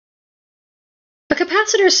A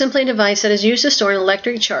capacitor is simply a device that is used to store an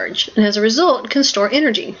electric charge, and as a result can store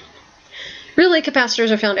energy. Really,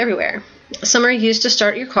 capacitors are found everywhere. Some are used to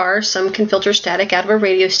start your car, some can filter static out of a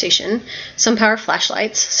radio station, some power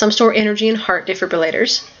flashlights, some store energy in heart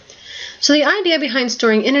defibrillators. So the idea behind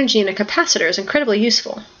storing energy in a capacitor is incredibly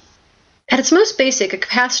useful. At its most basic, a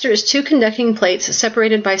capacitor is two conducting plates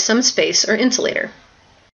separated by some space or insulator.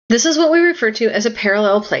 This is what we refer to as a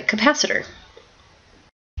parallel plate capacitor.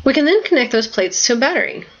 We can then connect those plates to a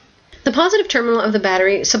battery. The positive terminal of the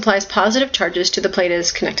battery supplies positive charges to the plate it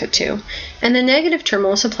is connected to, and the negative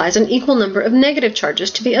terminal supplies an equal number of negative charges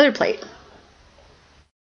to the other plate.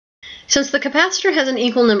 Since the capacitor has an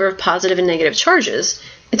equal number of positive and negative charges,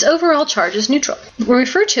 its overall charge is neutral. We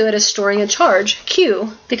refer to it as storing a charge,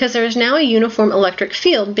 Q, because there is now a uniform electric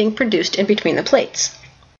field being produced in between the plates.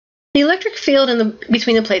 The electric field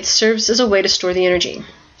between the plates serves as a way to store the energy.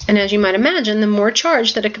 And as you might imagine, the more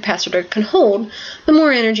charge that a capacitor can hold, the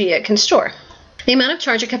more energy it can store. The amount of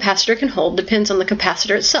charge a capacitor can hold depends on the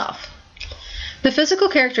capacitor itself. The physical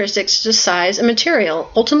characteristics such as size and material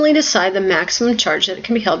ultimately decide the maximum charge that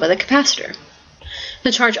can be held by the capacitor.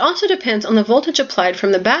 The charge also depends on the voltage applied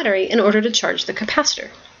from the battery in order to charge the capacitor.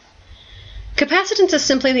 Capacitance is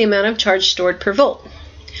simply the amount of charge stored per volt.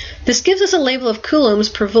 This gives us a label of coulombs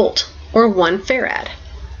per volt, or 1 farad.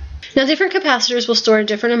 Now, different capacitors will store a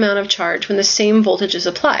different amount of charge when the same voltage is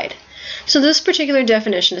applied, so this particular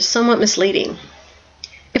definition is somewhat misleading.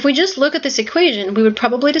 If we just look at this equation, we would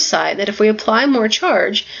probably decide that if we apply more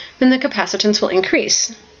charge, then the capacitance will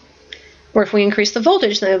increase. Or if we increase the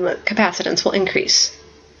voltage, then the capacitance will increase.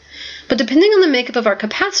 But depending on the makeup of our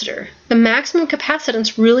capacitor, the maximum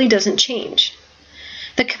capacitance really doesn't change.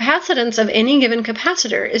 The capacitance of any given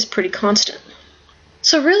capacitor is pretty constant.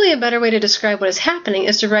 So really a better way to describe what is happening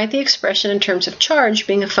is to write the expression in terms of charge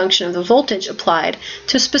being a function of the voltage applied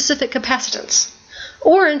to a specific capacitance,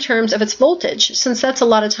 or in terms of its voltage, since that's a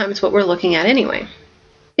lot of times what we're looking at anyway.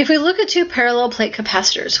 If we look at two parallel plate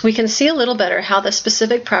capacitors, we can see a little better how the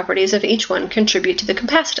specific properties of each one contribute to the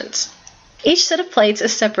capacitance. Each set of plates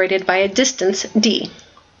is separated by a distance d.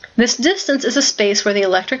 This distance is a space where the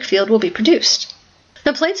electric field will be produced.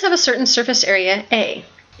 The plates have a certain surface area, A.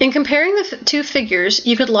 In comparing the two figures,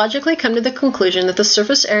 you could logically come to the conclusion that the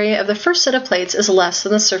surface area of the first set of plates is less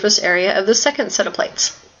than the surface area of the second set of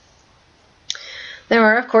plates. There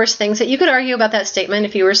are, of course, things that you could argue about that statement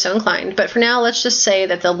if you were so inclined, but for now let's just say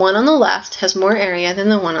that the one on the left has more area than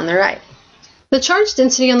the one on the right. The charge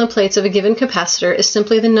density on the plates of a given capacitor is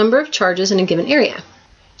simply the number of charges in a given area.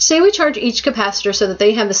 Say we charge each capacitor so that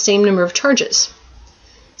they have the same number of charges.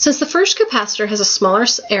 Since the first capacitor has a smaller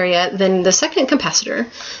area than the second capacitor,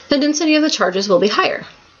 the density of the charges will be higher.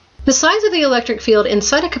 The size of the electric field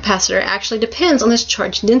inside a capacitor actually depends on this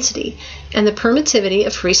charge density and the permittivity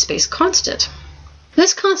of free space constant.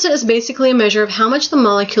 This constant is basically a measure of how much the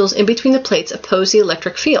molecules in between the plates oppose the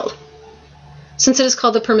electric field. Since it is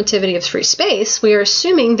called the permittivity of free space, we are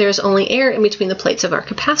assuming there is only air in between the plates of our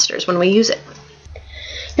capacitors when we use it.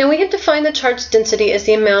 Now we have defined the charge density as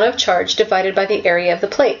the amount of charge divided by the area of the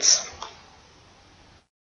plates.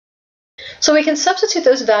 So we can substitute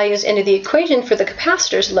those values into the equation for the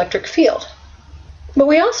capacitor's electric field. But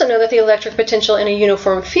we also know that the electric potential in a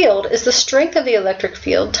uniform field is the strength of the electric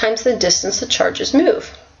field times the distance the charges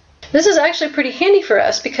move. This is actually pretty handy for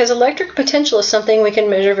us because electric potential is something we can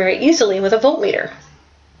measure very easily with a voltmeter.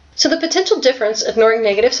 So the potential difference, ignoring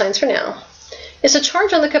negative signs for now, is the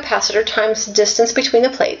charge on the capacitor times the distance between the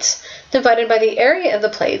plates divided by the area of the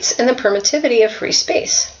plates and the permittivity of free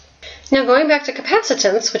space. Now going back to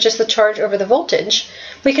capacitance, which is the charge over the voltage,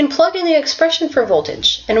 we can plug in the expression for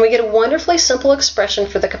voltage, and we get a wonderfully simple expression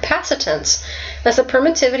for the capacitance as the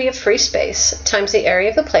permittivity of free space times the area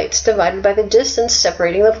of the plates divided by the distance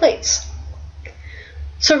separating the plates.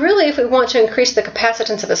 So really, if we want to increase the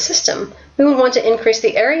capacitance of a system, we would want to increase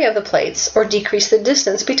the area of the plates or decrease the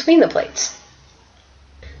distance between the plates.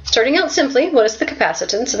 Starting out simply, what is the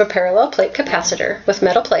capacitance of a parallel plate capacitor with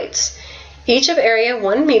metal plates, each of area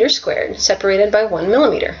 1 meter squared, separated by 1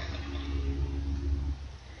 millimeter?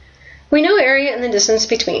 We know area and the distance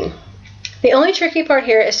between. The only tricky part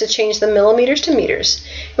here is to change the millimeters to meters,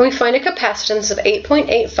 and we find a capacitance of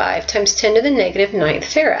 8.85 times 10 to the negative 9th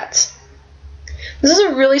farads. This is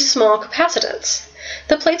a really small capacitance.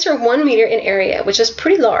 The plates are 1 meter in area, which is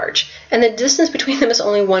pretty large, and the distance between them is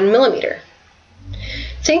only 1 millimeter.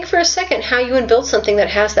 Think for a second how you would build something that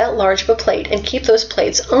has that large of a plate and keep those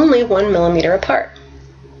plates only 1 millimeter apart.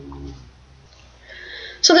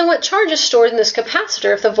 So then what charge is stored in this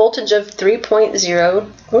capacitor if the voltage of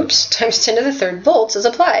 3.0 times 10 to the third volts is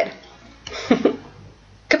applied?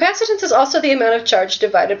 Capacitance is also the amount of charge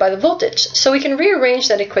divided by the voltage, so we can rearrange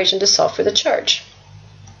that equation to solve for the charge.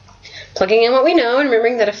 Plugging in what we know and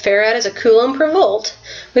remembering that a farad is a coulomb per volt,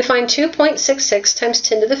 we find 2.66 times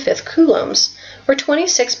 10 to the 5th coulombs, or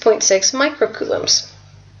 26.6 microcoulombs.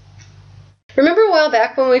 Remember a while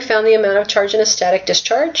back when we found the amount of charge in a static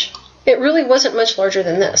discharge? It really wasn't much larger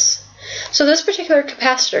than this. So this particular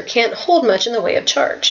capacitor can't hold much in the way of charge.